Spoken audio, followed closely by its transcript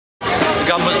The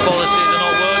government's policies are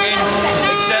not working,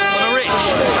 except for the rich.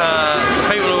 The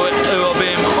people who are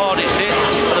being hardest hit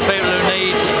are the people who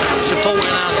need support in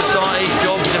our society,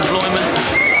 jobs, employment.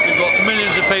 We've got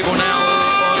millions of people now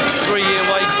on 3-year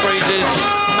wage freezes,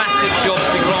 massive jobs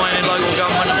decline in local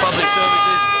government and public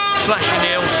services, slashing the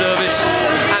health service,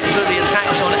 absolutely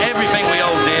attacks on everything we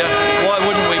hold dear. Why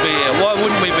wouldn't we be here? Why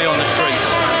wouldn't we be on the streets?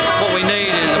 What we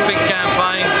need is a big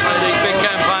campaign, and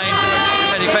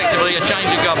effectively a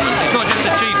change of government. It's not just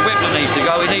the chief whip that needs to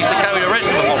go, he needs to carry the rest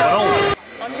of them off and all.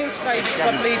 I'm here today because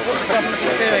I believe what the government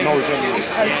is doing is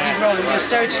totally wrong. The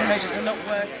austerity measures are not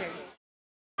working.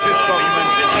 This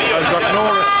government has got no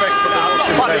respect for the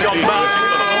working class people,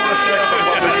 no respect for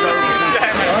public services,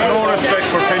 no respect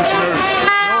for pensioners,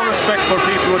 no respect for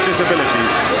people with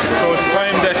disabilities. So it's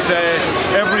time that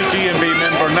every GMB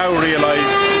member now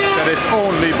realise that it's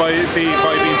only by being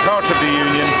part of the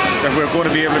union that we're going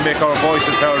to be able to make our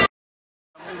voices heard.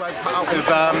 We won't put up with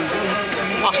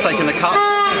us taking the cuts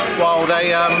while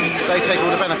they take all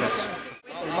the benefits.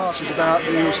 The march is about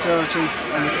the austerity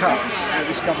and the cuts that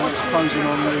this government is imposing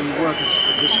on the workers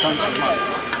of this country.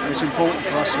 And it's important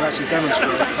for us to actually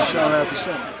demonstrate to show our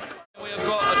dissent. We have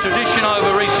got a tradition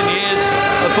over recent years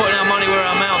of putting our money where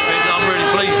our mouth is, and I'm really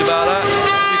pleased about that.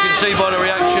 You can see by the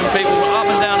reaction, people up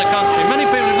and down the country, many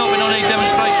people who have not been on any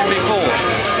demonstration before,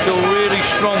 feel really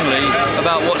strongly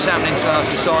about what's happening to our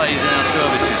societies and our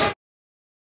services.